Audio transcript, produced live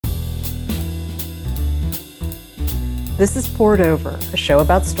This is Poured Over, a show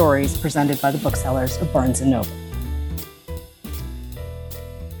about stories presented by the booksellers of Barnes & Noble.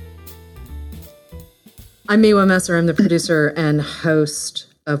 I'm Miwa Messer. I'm the producer and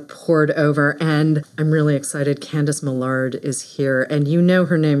host of Poured Over, and I'm really excited. Candice Millard is here, and you know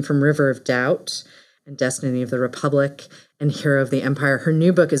her name from River of Doubt and Destiny of the Republic and Hero of the Empire. Her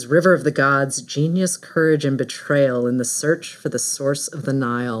new book is River of the Gods, Genius, Courage, and Betrayal in the Search for the Source of the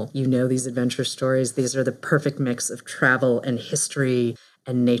Nile. You know these adventure stories. These are the perfect mix of travel and history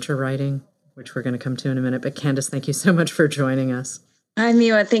and nature writing, which we're going to come to in a minute. But Candice, thank you so much for joining us. Hi,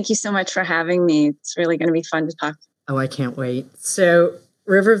 Miwa. Thank you so much for having me. It's really going to be fun to talk. Oh, I can't wait. So,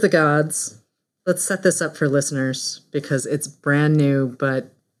 River of the Gods, let's set this up for listeners because it's brand new,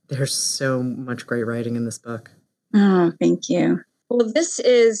 but there's so much great writing in this book. Oh, thank you. Well, this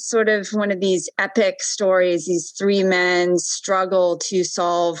is sort of one of these epic stories. These three men struggle to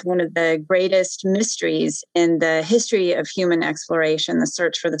solve one of the greatest mysteries in the history of human exploration, the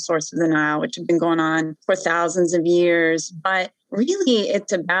search for the source of the Nile, which have been going on for thousands of years. But really,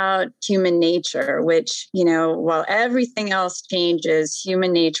 it's about human nature, which, while everything else changes,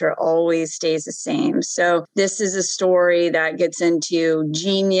 human nature always stays the same. So this is a story that gets into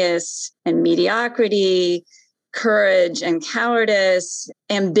genius and mediocrity, courage and cowardice,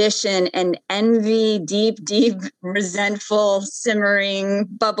 ambition and envy, deep, resentful, simmering,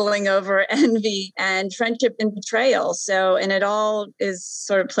 bubbling over envy, and friendship and betrayal. So, and it all is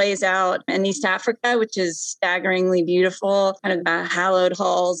sort of plays out in East Africa, which is staggeringly beautiful, kind of the hallowed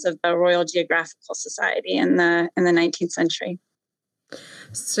halls of the Royal Geographical Society in the 19th century.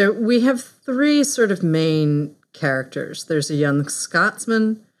 So we have three sort of main characters. There's a young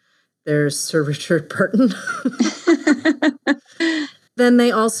Scotsman. There's Sir Richard Burton. Then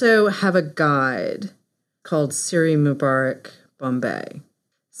they also have a guide called Siri Mubarak Bombay.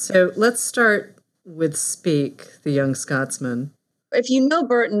 So let's start with Speke, the young Scotsman. If you know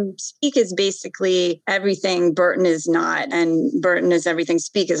Burton, Speke is basically everything Burton is not, and Burton is everything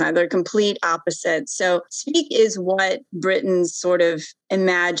Speke is not. They're complete opposites. So Speke is what Britons sort of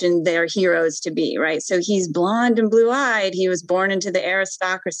imagined their heroes to be, right? So he's blonde and blue-eyed. He was born into the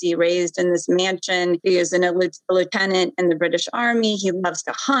aristocracy, raised in this mansion. He is a lieutenant in the British Army. He loves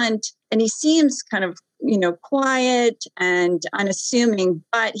to hunt, and he seems kind of quiet and unassuming,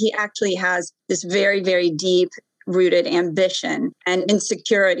 but he actually has this very, very deep rooted ambition and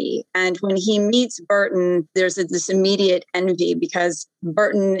insecurity. And when he meets Burton, there's this immediate envy because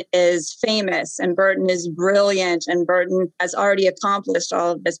Burton is famous and Burton is brilliant and Burton has already accomplished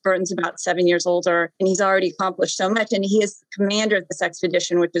all of this. Burton's about 7 years older and he's already accomplished so much. And he is the commander of this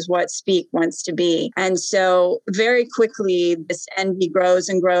expedition, which is what Speke wants to be. And so very quickly, this envy grows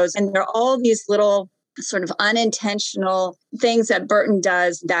and grows. And there are all these little sort of unintentional things that Burton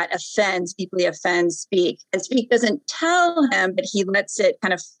does that deeply offends Speke. And Speke doesn't tell him, but he lets it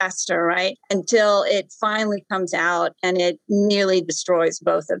kind of fester, right? Until it finally comes out and it nearly destroys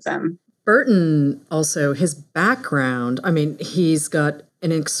both of them. Burton also, his background, he's got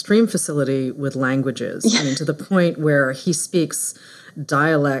an extreme facility with languages. To the point where he speaks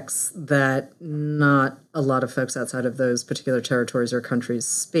dialects that not a lot of folks outside of those particular territories or countries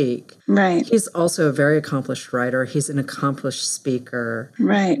speak. Right. He's also a very accomplished writer. He's an accomplished speaker.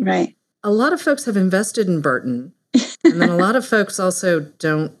 Right. A lot of folks have invested in Burton, and then a lot of folks also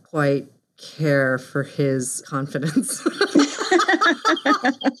don't quite care for his confidence.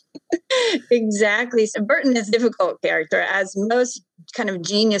 Exactly. So Burton is a difficult character, as most kind of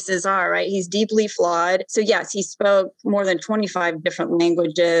geniuses are, right? He's deeply flawed. So yes, he spoke more than 25 different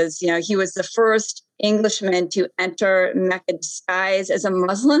languages. He was the first Englishman to enter Mecca disguised as a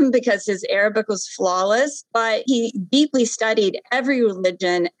Muslim because his Arabic was flawless, but he deeply studied every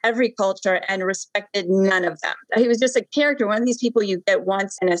religion, every culture, and respected none of them. He was just a character, one of these people you get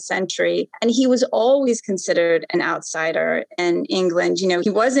once in a century. And he was always considered an outsider in England. He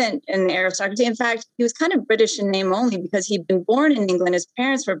wasn't an aristocracy. In fact, he was kind of British in name only because he'd been born in England. His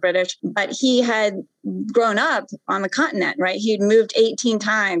parents were British, but he had grown up on the continent, right? He'd moved 18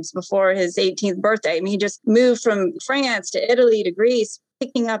 times before his 18th birthday. He just moved from France to Italy to Greece,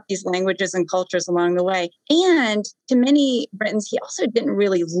 picking up these languages and cultures along the way. And to many Britons, he also didn't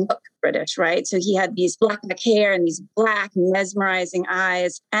really look British, right? So he had these black hair and these black mesmerizing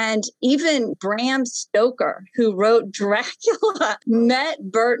eyes. And even Bram Stoker, who wrote Dracula,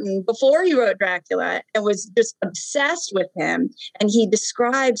 met Burton before he wrote Dracula and was just obsessed with him. And he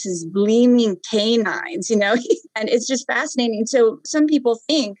describes his gleaming canines, and it's just fascinating. So some people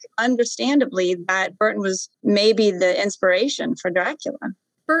think, understandably, that Burton was maybe the inspiration for Dracula.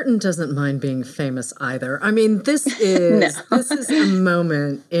 Burton doesn't mind being famous either. I mean, this No. is this is a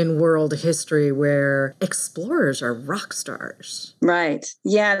moment in world history where explorers are rock stars. Right.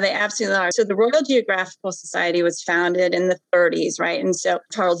 Yeah, they absolutely are. So the Royal Geographical Society was founded in the 30s, right? And so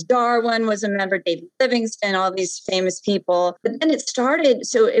Charles Darwin was a member, David Livingstone, all these famous people. But then it started,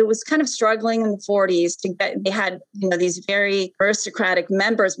 so it was kind of struggling in the 40s to get, they had, these very aristocratic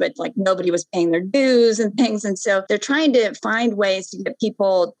members, but like nobody was paying their dues and things. And so they're trying to find ways to get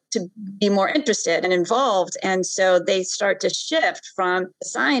people to be more interested and involved. And so they start to shift from the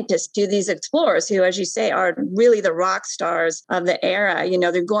scientists to these explorers who, as you say, are really the rock stars of the era.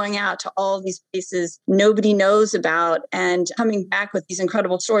 They're going out to all these places nobody knows about and coming back with these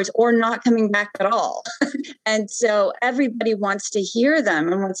incredible stories or not coming back at all. And so everybody wants to hear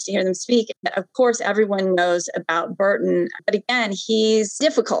them and wants to hear them speak. Of course, everyone knows about Burton, but again, he's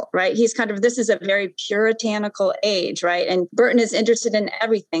difficult, right? He's this is a very puritanical age, right? And Burton is interested in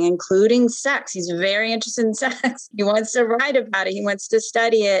everything, including sex. He's very interested in sex. He wants to write about it. He wants to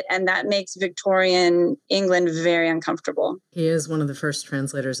study it. And that makes Victorian England very uncomfortable. He is one of the first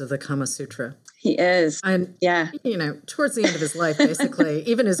translators of the Kama Sutra. He is. And, towards the end of his life, basically,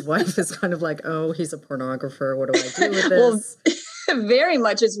 even his wife is kind of like, oh, he's a pornographer. What do I do with this? Well, very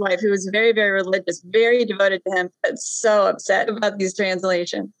much his wife, who was very, very religious, very devoted to him, but so upset about these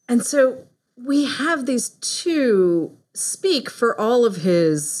translations. And so we have these two Speke for all of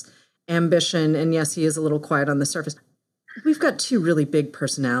his ambition. And yes, he is a little quiet on the surface. We've got two really big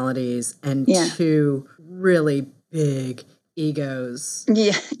personalities and two really big egos.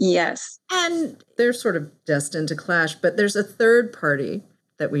 Yeah. Yes. And they're sort of destined to clash, but there's a third party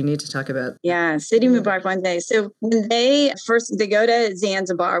that we need to talk about. Yeah, Sidi Mubarak one day. So when they go to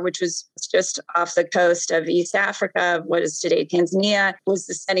Zanzibar, which was just off the coast of East Africa, what is today Tanzania, was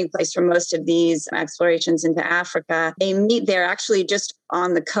the setting place for most of these explorations into Africa. They meet there actually just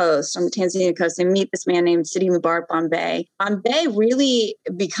on the coast, on the Tanzania coast. They meet this man named Sidi Mubarak Bombay. Bombay really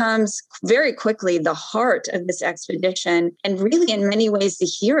becomes very quickly the heart of this expedition and really in many ways the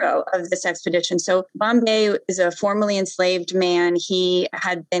hero of this expedition. So Bombay is a formerly enslaved man. He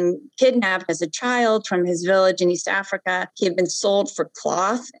had been kidnapped as a child from his village in East Africa. He had been sold for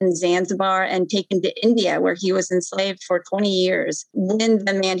cloth in Zanzibar and taken to India, where he was enslaved for 20 years. When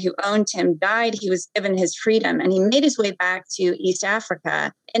the man who owned him died, he was given his freedom and he made his way back to East Africa.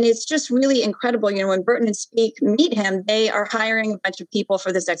 And it's just really incredible. When Burton and Speke meet him, they are hiring a bunch of people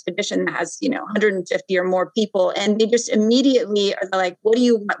for this expedition that has, 150 or more people. And they just immediately are like, what do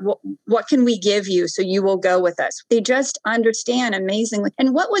you want? What can we give you so you will go with us? They just understand amazingly.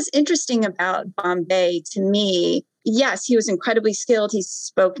 And what was interesting about Bombay to me, yes, he was incredibly skilled. He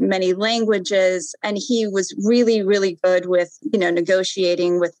spoke many languages and he was really, really good with,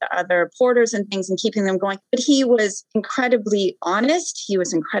 negotiating with the other porters and things and keeping them going. But he was incredibly honest. He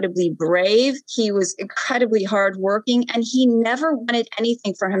was incredibly brave. He was incredibly hardworking and he never wanted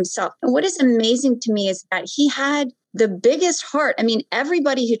anything for himself. And what is amazing to me is that he had the biggest heart. I mean,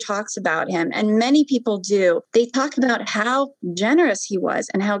 everybody who talks about him, and many people do, they talk about how generous he was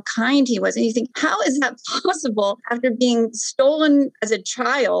and how kind he was. And you think, how is that possible after being stolen as a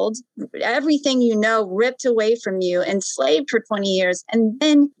child, everything ripped away from you, enslaved for 20 years, and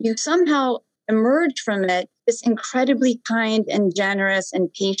then you somehow emerge from it this incredibly kind and generous and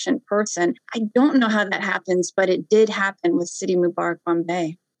patient person? I don't know how that happens, but it did happen with Sidi Mubarak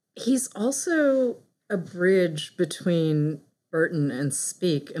Bombay. He's also a bridge between Burton and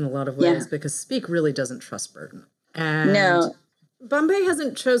Speke in a lot of ways because Speke really doesn't trust Burton. And no. Bombay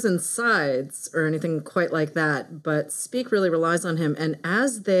hasn't chosen sides or anything quite like that, but Speke really relies on him. And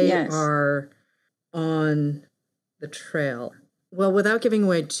as they are on the trail, well, without giving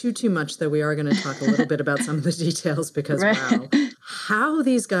away too much, though, we are going to talk a little bit about some of the details because, wow, how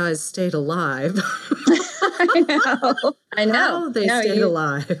these guys stayed alive. I know. How they stayed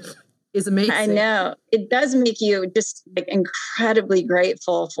alive is amazing. I know. It does make you just incredibly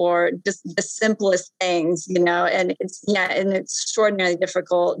grateful for just the simplest things, and it's an extraordinarily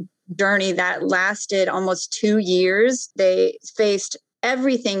difficult journey that lasted almost 2 years. They faced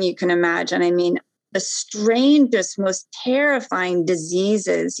everything you can imagine. I mean, the strangest, most terrifying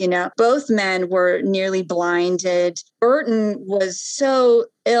diseases. Both men were nearly blinded. Burton was so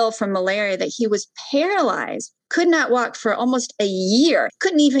ill from malaria that he was paralyzed could not walk for almost a year,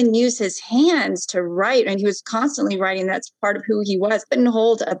 couldn't even use his hands to write. And he was constantly writing. That's part of who he was. Couldn't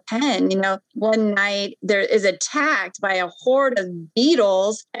hold a pen. One night there is attacked by a horde of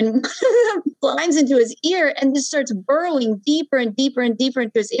beetles, and one of them flies into his ear and just starts burrowing deeper and deeper and deeper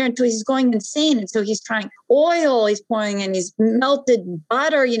into his ear until he's going insane. And so he's trying oil, he's pouring in, he's melted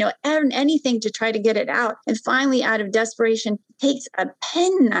butter, anything to try to get it out. And finally, out of desperation, takes a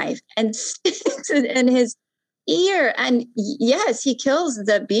penknife and sticks it in his ear. And yes, he kills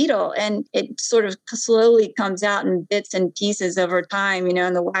the beetle, and it sort of slowly comes out in bits and pieces over time,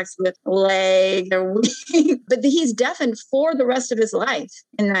 and the wax with leg or wing. But he's deafened for the rest of his life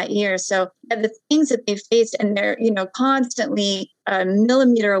in that year. So the things that they faced, and they're, constantly a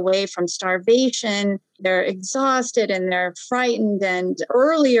millimeter away from starvation. They're exhausted and they're frightened. And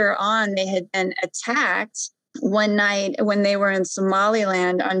earlier on, they had been attacked one night when they were in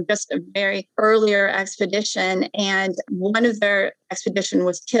Somaliland on just a very earlier expedition, and one of their expedition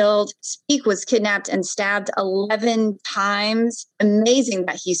was killed. Speke was kidnapped and stabbed 11 times. Amazing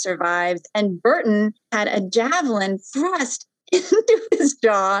that he survived. And Burton had a javelin thrust into his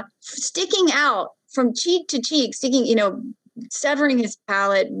jaw, sticking out from cheek to cheek, severing his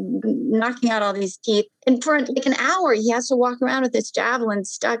palate, knocking out all these teeth. And for like an hour, he has to walk around with this javelin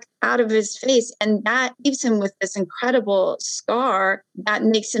stuck out of his face. And that leaves him with this incredible scar that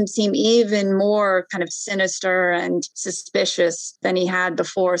makes him seem even more kind of sinister and suspicious than he had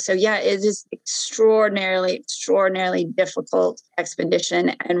before. So yeah, it is extraordinarily difficult expedition.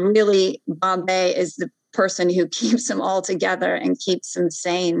 And really, Bombay is the person who keeps them all together and keeps them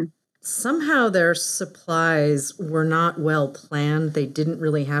sane. Somehow their supplies were not well planned. They didn't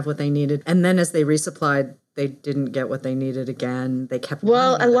really have what they needed. And then as they resupplied, they didn't get what they needed again. They kept a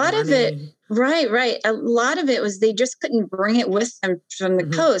lot of it. Right. A lot of it was they just couldn't bring it with them from the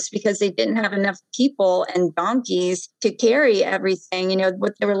coast because they didn't have enough people and donkeys to carry everything.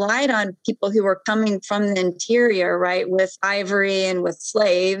 What they relied on, people who were coming from the interior, right, with ivory and with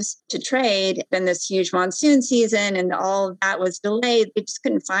slaves to trade. In this huge monsoon season and all of that was delayed. They just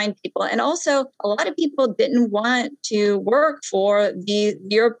couldn't find people. And also a lot of people didn't want to work for the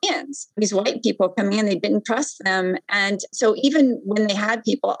Europeans. These white people coming in, they didn't trust them. And so even when they had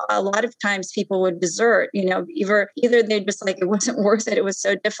people, a lot of times people would desert, either they're just like, it wasn't worth it. It was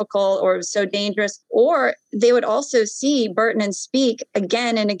so difficult or it was so dangerous. Or they would also see Burton and Speke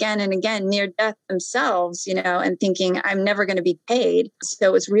again and again and again near death themselves, and thinking, I'm never going to be paid.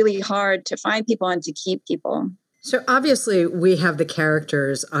 So it's really hard to find people and to keep people. So obviously we have the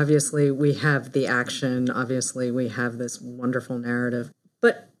characters, obviously we have the action, obviously we have this wonderful narrative.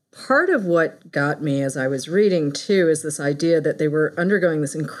 But part of what got me as I was reading, too, is this idea that they were undergoing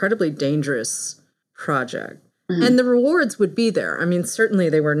this incredibly dangerous project. Mm-hmm. And the rewards would be there. I mean, certainly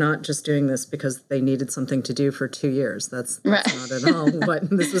they were not just doing this because they needed something to do for 2 years. That's right. Not at all. But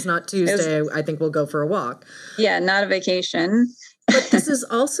this was not Tuesday. I think we'll go for a walk. Yeah, not a vacation. But this is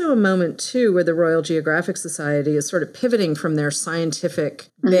also a moment, too, where the Royal Geographic Society is sort of pivoting from their scientific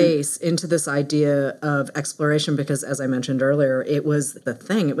base into this idea of exploration, because, as I mentioned earlier, it was the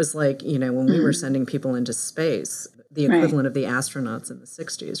thing. It was like, when we were sending people into space, the equivalent of the astronauts in the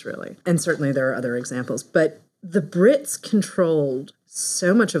 60s, really. And certainly there are other examples. But the Brits controlled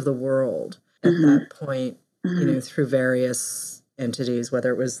so much of the world at that point, through various entities,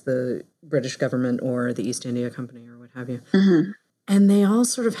 whether it was the British government or the East India Company or what have you. Mm-hmm. And they all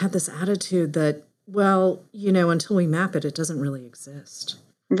sort of had this attitude that, well, until we map it, it doesn't really exist.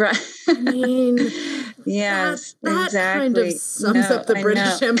 Right. I mean, yes, that exactly. kind of sums up the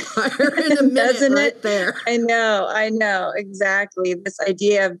British Empire in a minute, doesn't right it? There. I know, exactly. This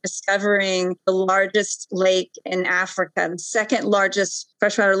idea of discovering the largest lake in Africa, the second largest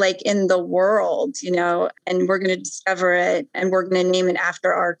freshwater lake in the world, and we're going to discover it and we're going to name it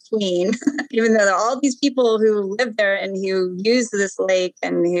after our queen, even though there are all these people who live there and who use this lake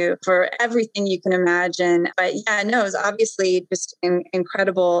and who, for everything you can imagine. But yeah, no, it was obviously just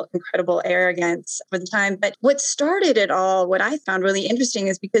incredible arrogance for the time. But what started it all, what I found really interesting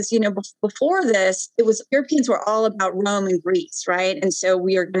is because, before this, Europeans were all about Rome and Greece, right? And so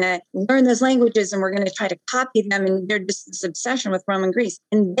we are going to learn those languages and we're going to try to copy them. And they're just this obsession with Rome and Greece.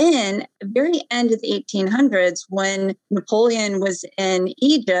 And then at the very end of the 1800s, when Napoleon was in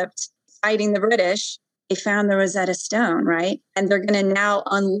Egypt fighting the British, they found the Rosetta Stone, right? And they're going to now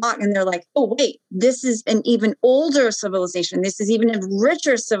unlock, and they're like, oh, wait, this is an even older civilization. This is even a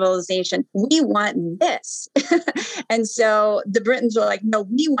richer civilization. We want this. And so the Britons are like, no,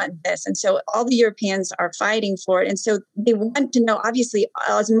 we want this. And so all the Europeans are fighting for it. And so they want to know, obviously,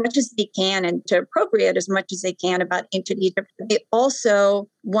 as much as they can and to appropriate as much as they can about ancient Egypt. They also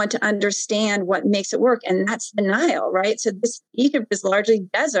want to understand what makes it work. And that's the Nile, right? So this Egypt is largely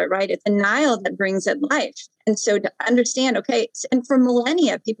desert, right? It's the Nile that brings it life. And so to understand, okay, and for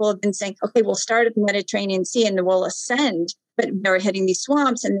millennia, people have been saying, okay, we'll start at the Mediterranean Sea and we'll ascend. But they were hitting these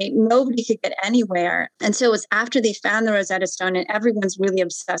swamps and nobody could get anywhere. And so it was after they found the Rosetta Stone and everyone's really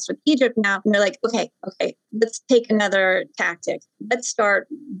obsessed with Egypt now. And they're like, okay, let's take another tactic. Let's start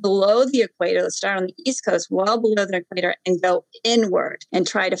below the equator. Let's start on the East Coast, well below the equator, and go inward and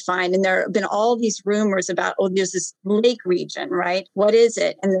try to find. And there have been all these rumors about, oh, there's this lake region, right? What is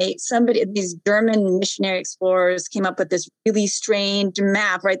it? And these German missionary explorers came up with this really strange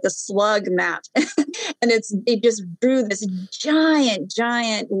map, right? The slug map. And they just drew this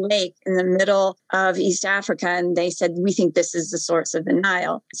giant lake in the middle of East Africa. And they said, we think this is the source of the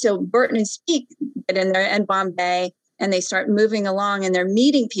Nile. So Burton and Speke get in there and Bombay, and they start moving along and they're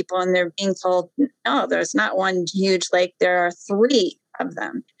meeting people and they're being told, no, there's not one huge lake. There are 3 of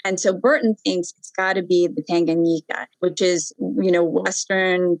them. And so Burton thinks it's got to be the Tanganyika, which is,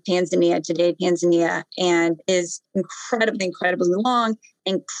 Western Tanzania, today Tanzania, and is incredibly long,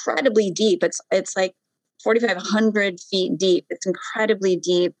 incredibly deep. It's like 4,500 feet deep. It's incredibly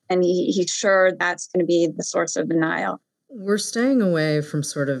deep. And he's sure that's going to be the source of the Nile. We're staying away from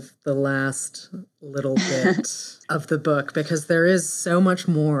sort of the last little bit of the book because there is so much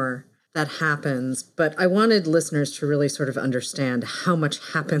more that happens. But I wanted listeners to really sort of understand how much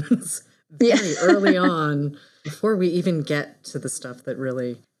happens very early on before we even get to the stuff that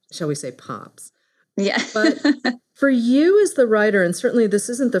really, shall we say, pops. Yeah. But for you as the writer, and certainly this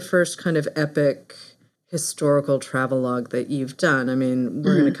isn't the first kind of epic historical travelogue that you've done. I mean,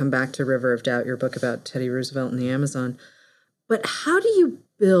 we're going to come back to River of Doubt, your book about Teddy Roosevelt and the Amazon. But how do you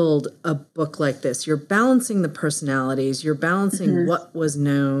build a book like this? You're balancing the personalities, you're balancing what was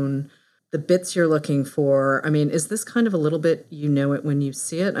known, the bits you're looking for. I mean, is this kind of a little bit you know it when you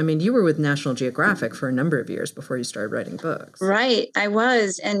see it? I mean, you were with National Geographic for a number of years before you started writing books. Right, I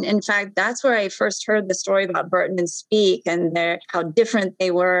was. And in fact, that's where I first heard the story about Burton and Speke and how different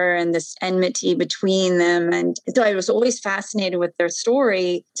they were and this enmity between them. And so I was always fascinated with their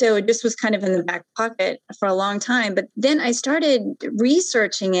story. So it just was kind of in the back pocket for a long time. But then I started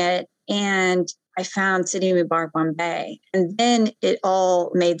researching it and I found Sidi Mubarak Bombay. And then it all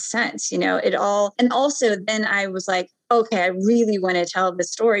made sense, and also then I was like, okay, I really want to tell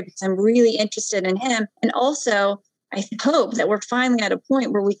this story because I'm really interested in him. And also I hope that we're finally at a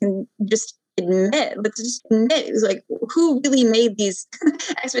point where we can just let's just admit, it was like, who really made these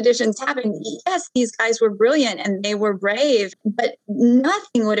expeditions happen? Yes, these guys were brilliant and they were brave, but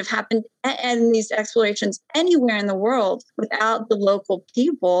nothing would have happened in these explorations anywhere in the world without the local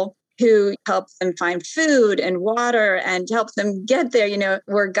people who helped them find food and water and helped them get there.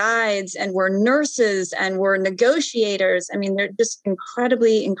 Were guides and were nurses and were negotiators. I mean, they're just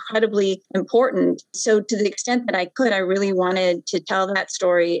incredibly important. So to the extent that I could, I really wanted to tell that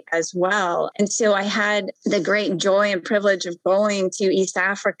story as well. And so I had the great joy and privilege of going to East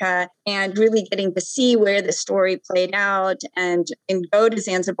Africa and really getting to see where the story played out and go to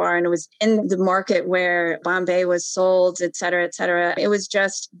Zanzibar. And it was in the market where Bombay was sold, et cetera, et cetera. It was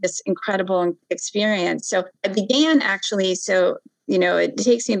just this incredible experience. So I began actually, it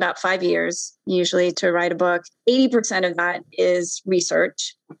takes me about 5 years usually to write a book. 80% of that is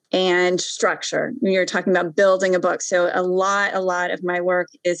research and structure. You're talking about building a book. So a lot of my work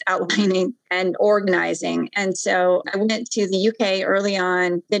is outlining and organizing. And so I went to the UK early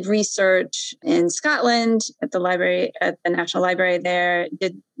on, did research in Scotland at the library, at the National Library there,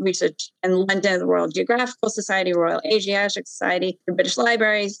 did research in London, the Royal Geographical Society, Royal Asiatic Society, the British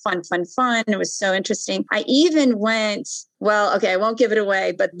Library. Fun. It was so interesting. I even went, I won't give it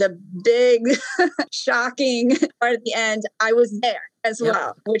away, but the big shocking part at the end, I was there as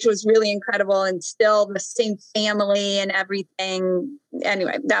well, which was really incredible, and still the same family and everything.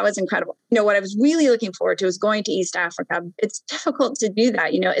 Anyway, that was incredible. What I was really looking forward to was going to East Africa. It's difficult to do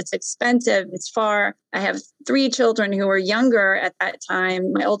that. It's expensive. It's far. I have 3 children who were younger at that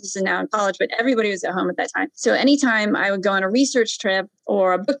time. My oldest is now in college, but everybody was at home at that time. So anytime I would go on a research trip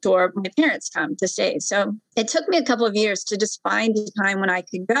or a book tour, my parents come to stay. So it took me a couple of years to just find a time when I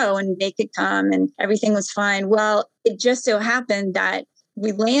could go and they could come and everything was fine. Well, it just so happened that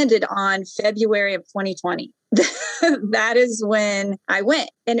we landed on February of 2020. that is when I went.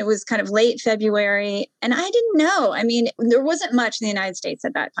 And it was kind of late February. And I didn't know. I mean, there wasn't much in the United States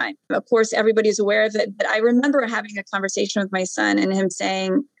at that time. Of course, everybody's aware of it. But I remember having a conversation with my son and him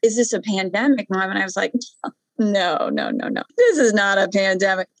saying, "Is this a pandemic, Mom?" And I was like, no, no, no, no. This is not a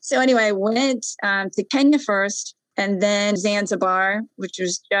pandemic. So anyway, I went to Kenya first and then Zanzibar, which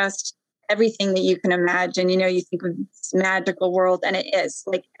was just everything that you can imagine. You know, you think of this magical world, and it is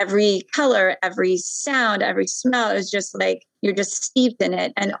like every color, every sound, every smell is just like you're just steeped in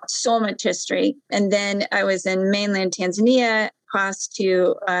it, and so much history. And then I was in mainland Tanzania, across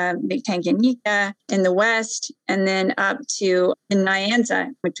to Lake Tanganyika in the west, and then up to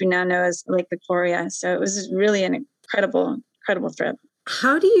Nyanza, which we now know as Lake Victoria. So it was really an incredible trip.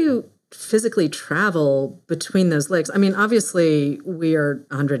 How do you physically travel between those lakes? I mean, obviously, we are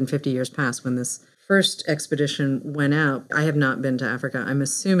 150 years past when this first expedition went out. I have not been to Africa. I'm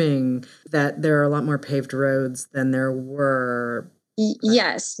assuming that there are a lot more paved roads than there were.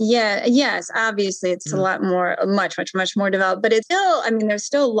 Yes. Obviously, it's a lot more, much more developed, but it's still, I mean, there's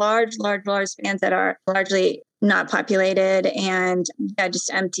still large spans that are largely not populated and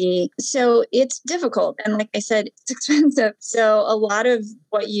just empty. So it's difficult. And like I said, it's expensive. So a lot of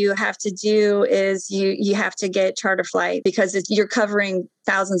what you have to do is you have to get charter flight because you're covering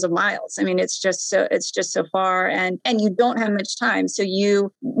thousands of miles. I mean, it's just so far and you don't have much time. So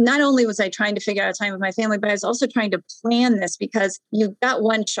not only was I trying to figure out time with my family, but I was also trying to plan this because you've got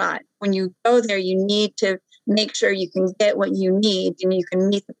one shot. When you go there, you need to make sure you can get what you need and you can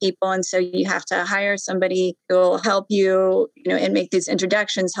meet the people. And so you have to hire somebody who will help you, and make these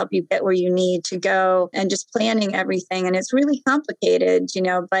introductions, help you get where you need to go and just planning everything. And it's really complicated,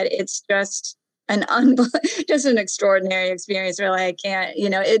 but it's just just an extraordinary experience. Really, I can't,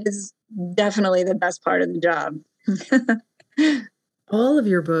 it is definitely the best part of the job. All of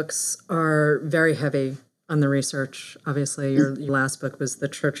your books are very heavy on the research. Obviously, your last book was The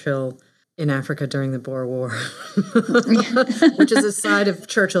Churchill in Africa during the Boer War, which is a side of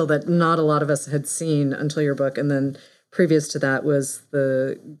Churchill that not a lot of us had seen until your book. And then previous to that was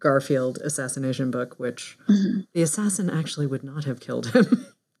the Garfield assassination book, which the assassin actually would not have killed him.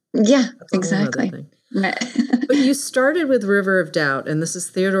 Yeah, exactly. But you started with River of Doubt, and this is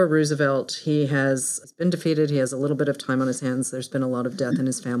Theodore Roosevelt. He has been defeated. He has a little bit of time on his hands. There's been a lot of death in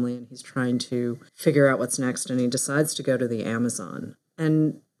his family, and he's trying to figure out what's next, and he decides to go to the Amazon.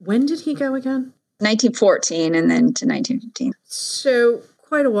 And when did he go again? 1914 and then to 1915. So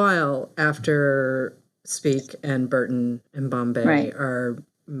quite a while after Speke and Burton and Bombay are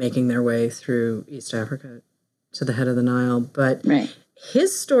making their way through East Africa to the head of the Nile. But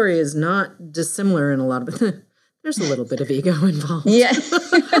his story is not dissimilar in a lot of it. There's a little bit of ego involved. Yeah.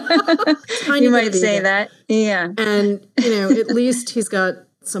 You might say that. Yeah. And, at least he's got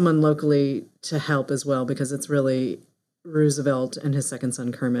someone locally to help as well, because it's really Roosevelt and his second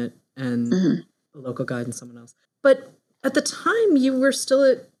son, Kermit, and a local guide and someone else. But at the time, you were still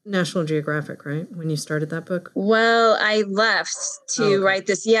at National Geographic, right? When you started that book? Well, I left to write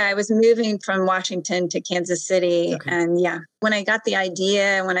this. Yeah, I was moving from Washington to Kansas City. Okay. And when I got the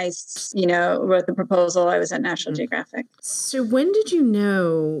idea, when I, wrote the proposal, I was at National Geographic. So when did you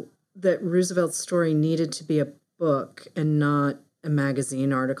know that Roosevelt's story needed to be a book and not a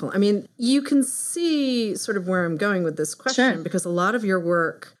magazine article? I mean, you can see sort of where I'm going with this question, because a lot of your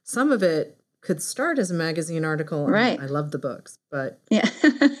work, some of it could start as a magazine article. Right. I love the books, but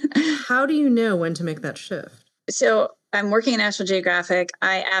how do you know when to make that shift? So I'm working at National Geographic.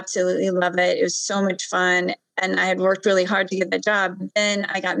 I absolutely love it. It was so much fun. And I had worked really hard to get that job. Then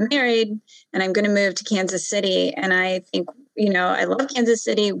I got married and I'm going to move to Kansas City. And I think, I love Kansas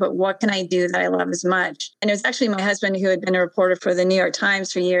City, but what can I do that I love as much? And it was actually my husband who had been a reporter for the New York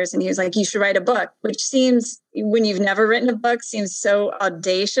Times for years. And he was like, you should write a book, which seems, when you've never written a book, seems so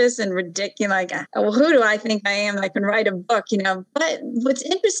audacious and ridiculous. Like, well, who do I think I am that I can write a book, But what's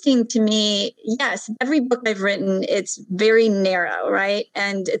interesting to me, yes, every book I've written, it's very narrow, right?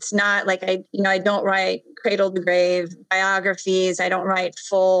 And it's not like I don't write cradle to grave biographies. I don't write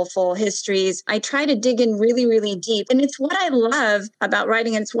full histories. I try to dig in really, really deep. And it's what I love about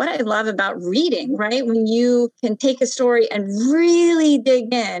writing. And it's what I love about reading, right? When you can take a story and really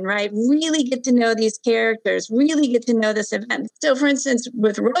dig in, right? Really get to know these characters, really get to know this event. So for instance,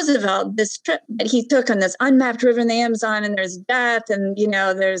 with Roosevelt, this trip that he took on this unmapped river in the Amazon, and there's death and,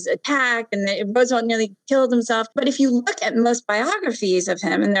 there's attack, and Roosevelt nearly killed himself. But if you look at most biographies of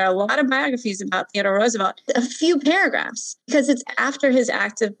him, and there are a lot of biographies about Theodore Roosevelt, a few paragraphs, because it's after his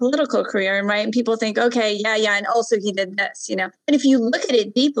active political career, right? And people think, okay, yeah, and also he did this, But if you look at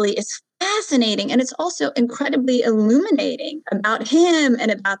it deeply, it's fascinating. And it's also incredibly illuminating about him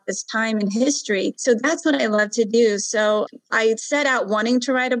and about this time in history. So that's what I love to do. So I set out wanting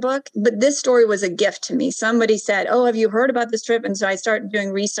to write a book, but this story was a gift to me. Somebody said, "Oh, have you heard about this trip?" And so I started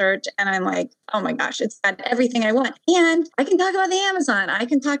doing research and I'm like, oh my gosh, it's got everything I want. And I can talk about the Amazon. I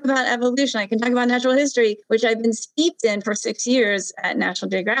can talk about evolution. I can talk about natural history, which I've been steeped in for 6 years at National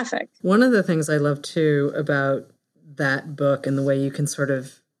Geographic. One of the things I love too about that book and the way you can sort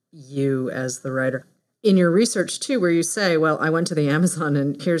of, you as the writer, in your research too, where you say, well, I went to the Amazon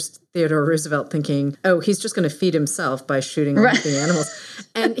and here's Theodore Roosevelt thinking, oh, he's just going to feed himself by shooting all the animals.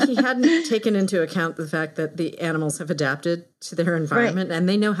 And he hadn't taken into account the fact that the animals have adapted to their environment and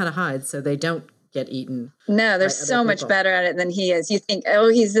they know how to hide so they don't get eaten. No, they're so much better at it than he is. You think, oh,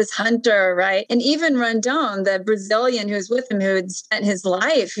 he's this hunter, right? And even Rondon, the Brazilian who was with him, who had spent his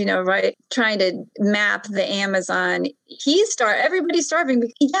life, right, trying to map the Amazon, everybody's starving.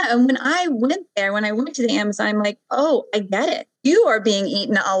 Yeah, and when I went to the Amazon, I'm like, oh, I get it. You are being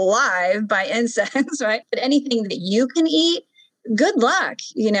eaten alive by insects, right? But anything that you can eat, good luck.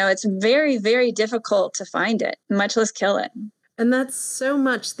 It's very, very difficult to find it, much less kill it. And that's so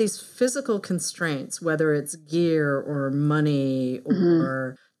much these physical constraints, whether it's gear or money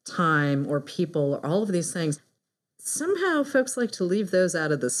or time or people, or all of these things. Somehow folks like to leave those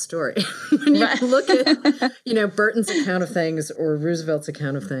out of the story. When you look at, Burton's account of things or Roosevelt's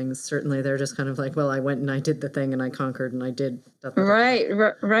account of things, certainly they're just kind of like, well, I went and I did the thing and I conquered and I did.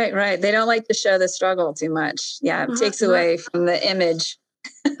 Right. They don't like to show the struggle too much. Yeah, it takes away from the image.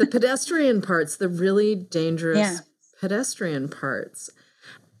 The pedestrian parts, the really dangerous pedestrian parts.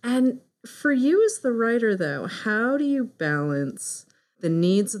 And for you as the writer, though, how do you balance the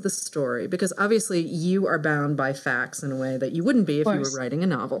needs of the story? Because obviously you are bound by facts in a way that you wouldn't be if you were writing a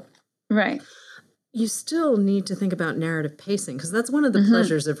novel. Right. You still need to think about narrative pacing, because that's one of the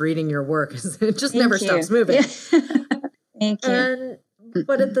pleasures of reading your work, is it just never stops moving. Thank you.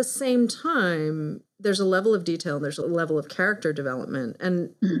 But at the same time, there's a level of detail, there's a level of character development. And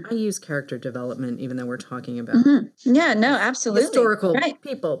I use character development, even though we're talking about yeah, no, absolutely. historical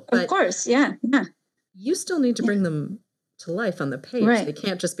people. But of course, yeah. You still need to bring them to life on the page. Right. They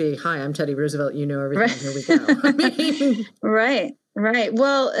can't just be, hi, I'm Teddy Roosevelt, you know everything, here we go. Right.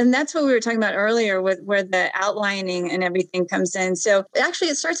 Well, and that's what we were talking about earlier with where the outlining and everything comes in. So actually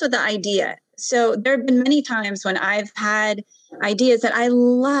it starts with the idea. So there have been many times when I've had ideas that I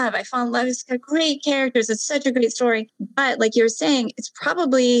love. I fall in love. It's got great characters. It's such a great story. But like you're saying, it's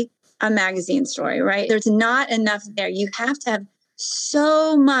probably a magazine story, right? There's not enough there. You have to have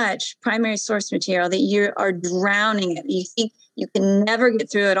so much primary source material that you are drowning it. You think you can never get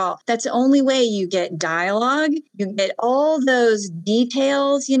through it all. That's the only way you get dialogue. You get all those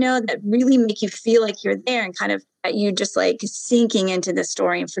details, that really make you feel like you're there and kind of you just like sinking into the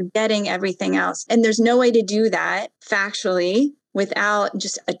story and forgetting everything else. And there's no way to do that factually without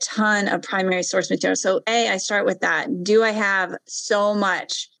just a ton of primary source material. So I start with that. Do I have so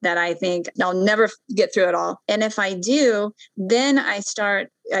much that I think I'll never get through it all? And if I do, then I start,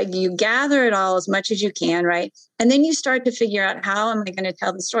 you gather it all as much as you can, right? And then you start to figure out, how am I going to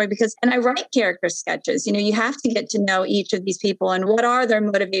tell the story? And I write character sketches. You have to get to know each of these people and what are their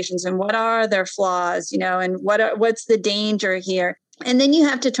motivations and what are their flaws, and what's the danger here. And then you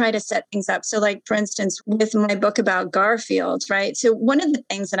have to try to set things up. So like, for instance, with my book about Garfield, right? So one of the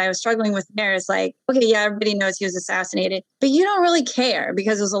things that I was struggling with there is like, okay, yeah, everybody knows he was assassinated, but you don't really care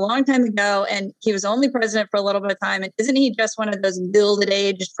because it was a long time ago and he was only president for a little bit of time. And isn't he just one of those Gilded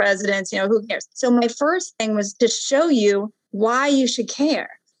Age presidents? Who cares? So my first thing was to show you why you should care.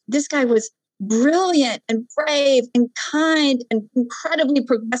 This guy was brilliant and brave and kind and incredibly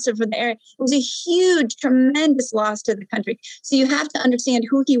progressive for the area. It was a huge, tremendous loss to the country. So you have to understand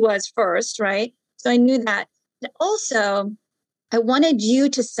who he was first, right? So I knew that. But also, I wanted you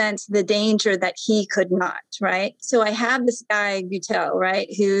to sense the danger that he could not, right? So I have this guy, Guiteau, right,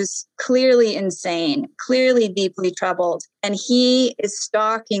 who's clearly insane, clearly deeply troubled, and he is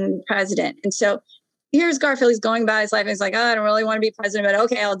stalking the president. And so here's Garfield, he's going about his life and he's like, oh, I don't really want to be president, but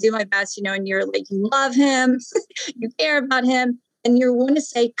okay, I'll do my best, and you're like, you love him, you care about him, and you want to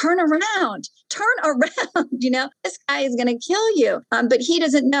say, turn around, this guy is going to kill you. But he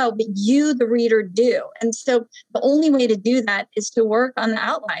doesn't know, but you, the reader, do. And so the only way to do that is to work on the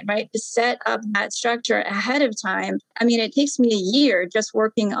outline, right? To set up that structure ahead of time. I mean, it takes me a year just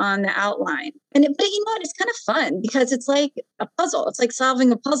working on the outline. But you know what? It's kind of fun because it's like a puzzle. It's like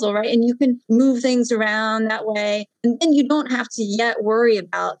solving a puzzle, right? And you can move things around that way. And then you don't have to yet worry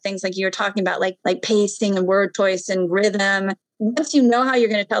about things like you're talking about, like pacing and word choice and rhythm. Once you know how you're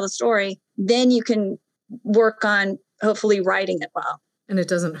going to tell the story, then you can work on hopefully writing it well. And it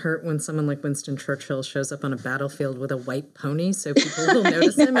doesn't hurt when someone like Winston Churchill shows up on a battlefield with a white pony so people will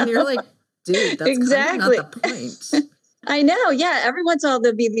notice him. And you're like, dude, that's Exactly. kind of not the point. I know. Yeah. Every once in a while,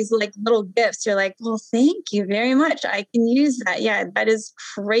 there'll be these like little gifts. You're like, well, thank you very much. I can use that. Yeah. That is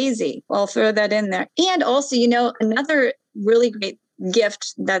crazy. I'll throw that in there. And also, another really great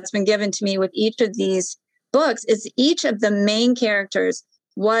gift that's been given to me with each of these books is each of the main characters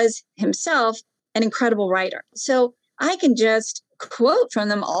was himself an incredible writer. So I can just quote from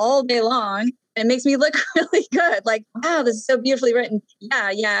them all day long. And it makes me look really good. Like, wow, this is so beautifully written.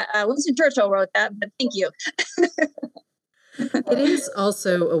 Yeah. Winston Churchill wrote that, but thank you. It is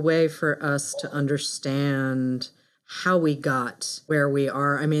also a way for us to understand how we got where we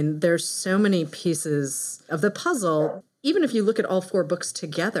are. I mean, there's so many pieces of the puzzle. Even if you look at all 4 books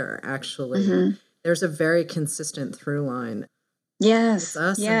together, actually, there's a very consistent through line. Yes. It's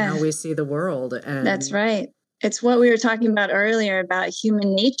us and how we see the world. And that's right. It's what we were talking about earlier about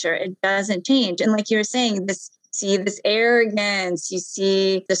human nature. It doesn't change. And like you were saying, this arrogance, you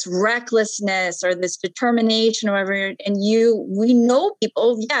see this recklessness or this determination or whatever, and we know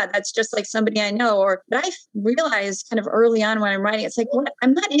people, that's just like somebody I know. But I realized kind of early on when I'm writing, it's like,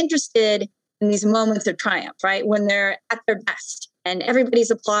 I'm not interested in these moments of triumph, right? When they're at their best and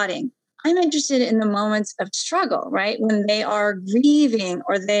everybody's applauding. I'm interested in the moments of struggle, right? When they are grieving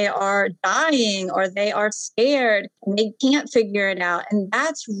or they are dying or they are scared and they can't figure it out. And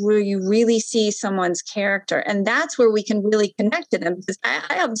that's where you really see someone's character. And that's where we can really connect to them, because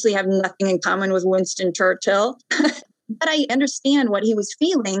I obviously have nothing in common with Winston Churchill. But I understand what he was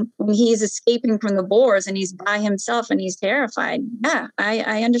feeling when he's escaping from the Boers and he's by himself and he's terrified. Yeah,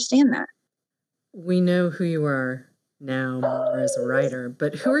 I understand that. We know who you are now more as a writer,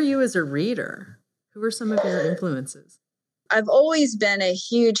 but who are you as a reader? Who are some of your influences? I've always been a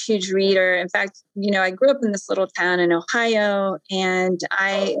huge, huge reader. In fact, I grew up in this little town in Ohio, and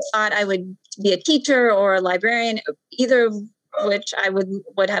I thought I would be a teacher or a librarian, either of which I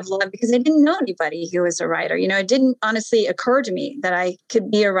would have loved, because I didn't know anybody who was a writer. It didn't honestly occur to me that I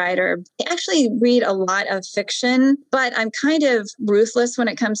could be a writer. I actually read a lot of fiction, but I'm kind of ruthless when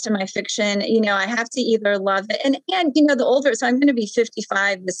it comes to my fiction. I have to either love it and the older, so I'm going to be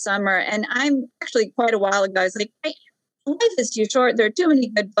 55 this summer, and I'm actually quite a while ago, I was like, life is too short. There are too many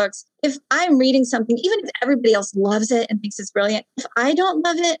good books. If I'm reading something, even if everybody else loves it and thinks it's brilliant, if I don't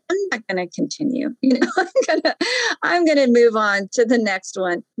love it, I'm not going to continue. I'm gonna move on to the next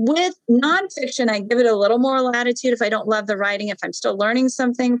one. With nonfiction, I give it a little more latitude. If I don't love the writing, if I'm still learning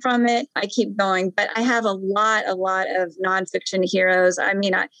something from it, I keep going. But I have a lot of nonfiction heroes. I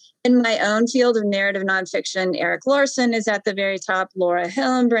mean, in my own field of narrative nonfiction, Erik Larson is at the very top, Laura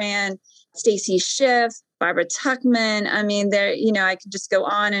Hillenbrand, Stacy Schiff, Barbara Tuchman. I mean, I could just go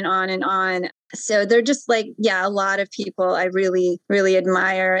on and on and on. So they're just like, a lot of people I really, really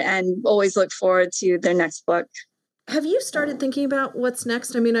admire and always look forward to their next book. Have you started thinking about what's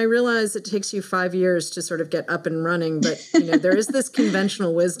next? I mean, I realize it takes you 5 years to sort of get up and running, but there is this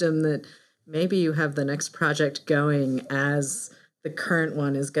conventional wisdom that maybe you have the next project going as the current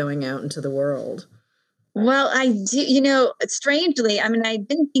one is going out into the world. Well, I do, strangely, I mean, I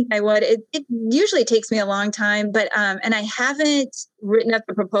didn't think I would. It usually takes me a long time, but, and I haven't written up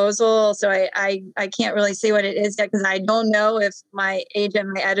the proposal, so I can't really say what it is yet, because I don't know if my agent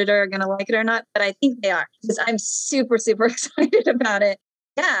and my editor are going to like it or not, but I think they are, because I'm super, super excited about it.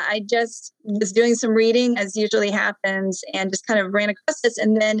 Yeah, I just was doing some reading, as usually happens, and just kind of ran across this,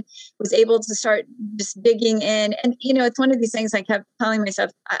 and then was able to start just digging in. And, it's one of these things I kept telling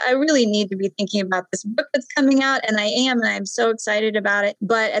myself, I really need to be thinking about this book that's coming out. And I am, and I'm so excited about it.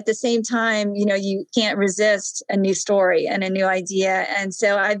 But at the same time, you can't resist a new story and a new idea. And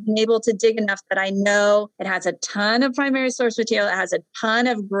so I've been able to dig enough that I know it has a ton of primary source material. It has a ton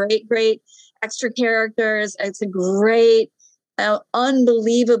of great, great extra characters. It's a great,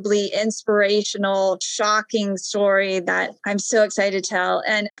 unbelievably inspirational, shocking story that I'm so excited to tell.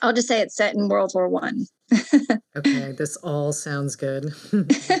 And I'll just say it's set in World War I. Okay, this all sounds good. You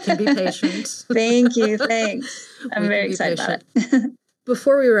can be patient. Thank you. Thanks. I'm very excited about it.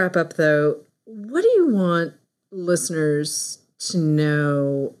 Before we wrap up, though, what do you want listeners to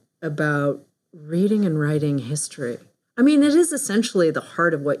know about reading and writing history? I mean, it is essentially the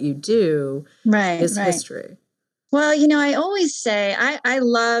heart of what you do, is history. Well, I always say I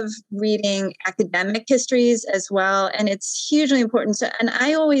love reading academic histories as well, and it's hugely important. And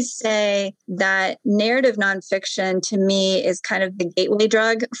I always say that narrative nonfiction to me is kind of the gateway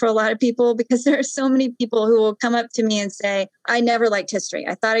drug for a lot of people, because there are so many people who will come up to me and say, I never liked history.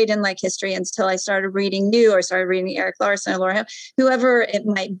 I thought I didn't like history until I started reading you or started reading Eric Larson or Laura Hill, whoever it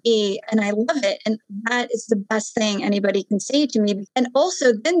might be. And I love it. And that is the best thing anybody can say to me. And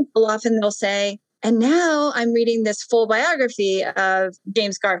also then often they'll say, and now I'm reading this full biography of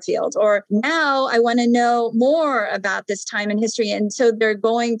James Garfield, or now I want to know more about this time in history. And so they're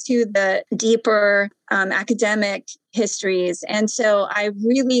going to the deeper academic histories. And so I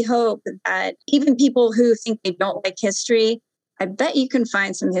really hope that even people who think they don't like history, I bet you can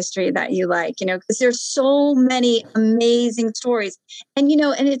find some history that you like, because there's so many amazing stories. And,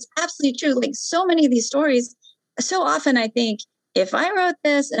 and it's absolutely true. Like so many of these stories, so often I think, if I wrote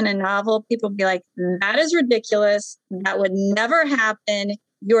this in a novel, people would be like, that is ridiculous. That would never happen.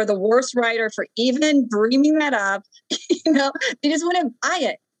 You're the worst writer for even dreaming that up. They just wouldn't buy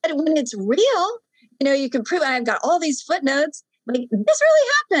it. But when it's real, you can prove, I've got all these footnotes. Like, this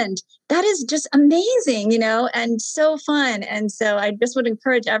really happened. That is just amazing, and so fun. And so I just would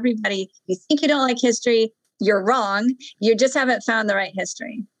encourage everybody, if you think you don't like history, you're wrong. You just haven't found the right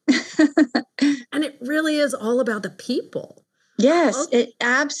history. And it really is all about the people. Yes, it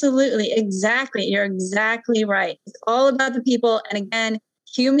absolutely. Exactly. You're exactly right. It's all about the people. And again,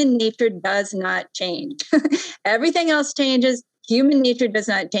 human nature does not change. Everything else changes. Human nature does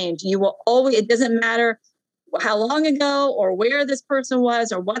not change. You will always, it doesn't matter how long ago or where this person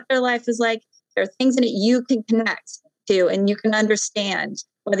was or what their life is like. There are things in it you can connect to and you can understand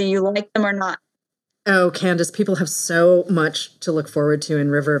whether you like them or not. Oh, Candace, people have so much to look forward to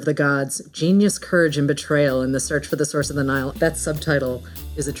in River of the Gods. Genius, courage, and betrayal in the search for the source of the Nile. That subtitle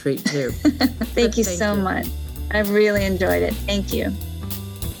is a treat, too. Thank you so much. I really enjoyed it. Thank you.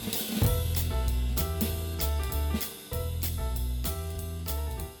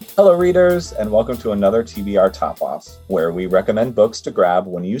 Hello, readers, and welcome to another TBR Top Off, where we recommend books to grab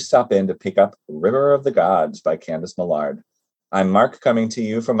when you stop in to pick up River of the Gods by Candace Millard. I'm Mark, coming to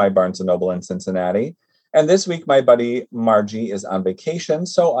you from my Barnes & Noble in Cincinnati. And this week, my buddy Margie is on vacation,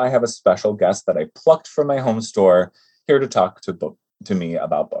 so I have a special guest that I plucked from my home store here to talk to me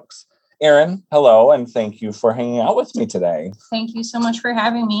about books. Erin, hello, and thank you for hanging out with me today. Thank you so much for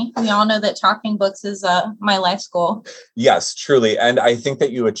having me. We all know that talking books is my life's goal. Yes, truly. And I think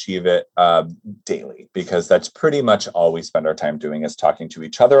that you achieve it daily, because that's pretty much all we spend our time doing, is talking to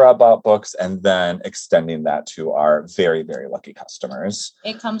each other about books and then extending that to our very, very lucky customers.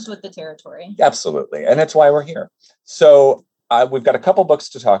 It comes with the territory. Absolutely. And it's why we're here. So we've got a couple books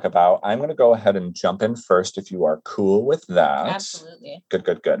to talk about. I'm going to go ahead and jump in first, if you are cool with that. Absolutely.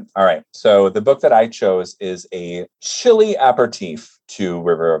 Good. All right. So the book that I chose is a chilly aperitif to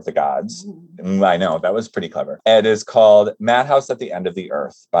River of the Gods. I know, that was pretty clever. It is called Madhouse at the End of the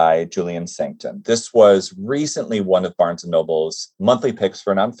Earth by Julian Sancton. This was recently one of Barnes & Noble's monthly picks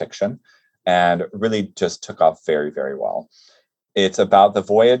for nonfiction and really just took off very, very well. It's about the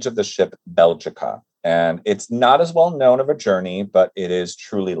voyage of the ship Belgica. And it's not as well known of a journey, but it is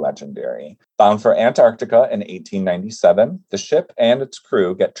truly legendary. Bound for Antarctica in 1897, the ship and its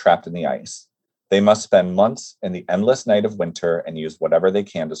crew get trapped in the ice. They must spend months in the endless night of winter and use whatever they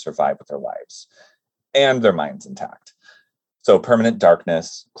can to survive with their lives and their minds intact. So permanent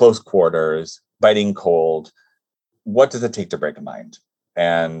darkness, close quarters, biting cold. What does it take to break a mind?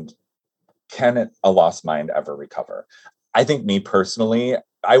 And can a lost mind ever recover? I think, me personally,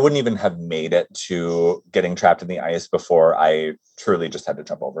 I wouldn't even have made it to getting trapped in the ice before I truly just had to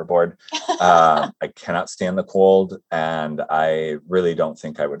jump overboard. I cannot stand the cold, and I really don't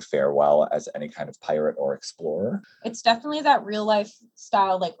think I would fare well as any kind of pirate or explorer. It's definitely that real life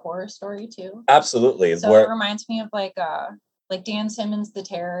style, like horror story too. Absolutely. So it reminds me of like Dan Simmons' The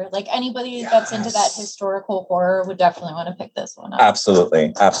Terror. Like anybody that's into that historical horror would definitely want to pick this one up.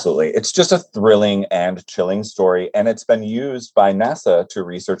 Absolutely. It's just a thrilling and chilling story. And it's been used by NASA to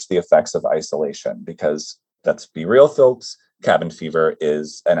research the effects of isolation, because let's be real, folks, cabin fever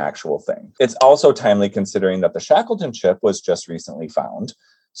is an actual thing. It's also timely considering that the Shackleton ship was just recently found.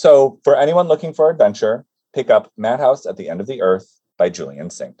 So for anyone looking for adventure, pick up Madhouse at the End of the Earth by Julian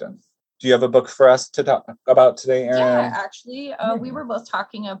Sancton. Do you have a book for us to talk about today, Erin? Yeah, actually, we were both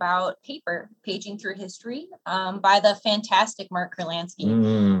talking about Paper, Paging Through History, by the fantastic Mark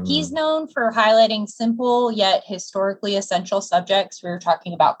Kurlansky. He's known for highlighting simple yet historically essential subjects. We were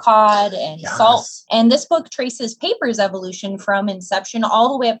talking about cod and salt. And this book traces paper's evolution from inception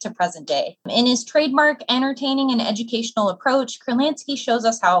all the way up to present day. In his trademark, entertaining, and educational approach, Kurlansky shows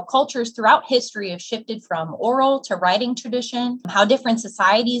us how cultures throughout history have shifted from oral to writing tradition, how different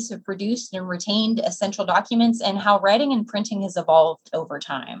societies have produced and retained essential documents, and how writing and printing has evolved over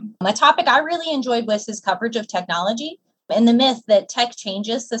time. A topic I really enjoyed was his coverage of technology and the myth that tech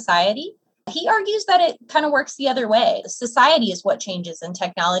changes society. He argues that it kind of works the other way. Society is what changes and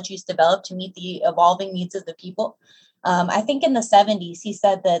technology is developed to meet the evolving needs of the people. I think in the 70s, he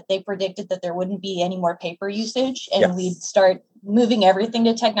said that they predicted that there wouldn't be any more paper usage and we'd start moving everything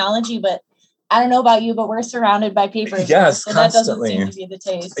to technology, but I don't know about you, but we're surrounded by paper. Yes, so constantly. That doesn't seem to be the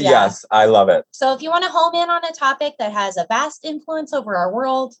case. Yeah. Yes, I love it. So if you want to home in on a topic that has a vast influence over our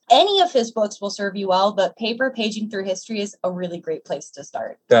world, any of his books will serve you well, but Paper, Paging Through History is a really great place to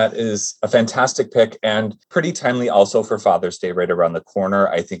start. That is a fantastic pick and pretty timely also for Father's Day right around the corner.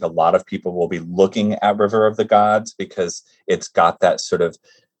 I think a lot of people will be looking at River of the Gods because it's got that sort of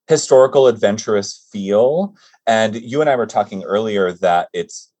historical, adventurous feel. And you and I were talking earlier that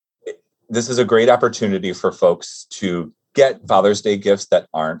this is a great opportunity for folks to get Father's Day gifts that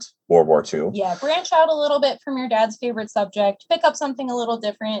aren't World War II. Yeah, branch out a little bit from your dad's favorite subject. Pick up something a little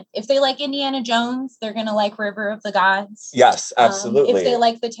different. If they like Indiana Jones, they're going to like River of the Gods. Yes, absolutely. If they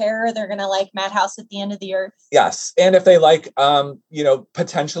like The Terror, they're going to like Madhouse at the End of the Earth. Yes, and if they like,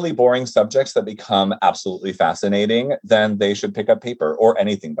 potentially boring subjects that become absolutely fascinating, then they should pick up Paper or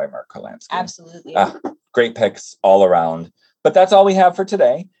anything by Mark Kurlansky. Absolutely. Great picks all around. But that's all we have for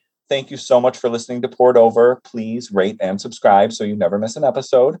today. Thank you so much for listening to Poured Over. Please rate and subscribe so you never miss an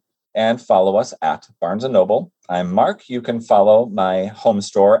episode. And follow us at Barnes & Noble. I'm Mark. You can follow my home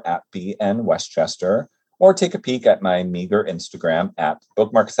store at BN Westchester or take a peek at my meager Instagram at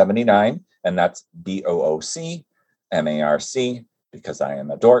Bookmark79. And that's BOOCMARC because I am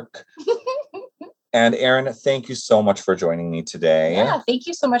a dork. And Erin, thank you so much for joining me today. Yeah, thank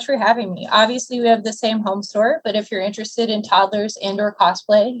you so much for having me. Obviously, we have the same home store, but if you're interested in toddlers and or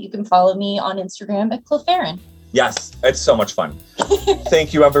cosplay, you can follow me on Instagram at Clefairen. Yes, it's so much fun.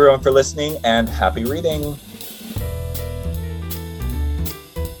 Thank you, everyone, for listening, and happy reading.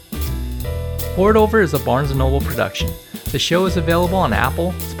 Poured Over is a Barnes & Noble production. The show is available on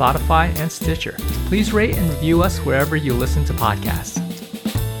Apple, Spotify, and Stitcher. Please rate and review us wherever you listen to podcasts.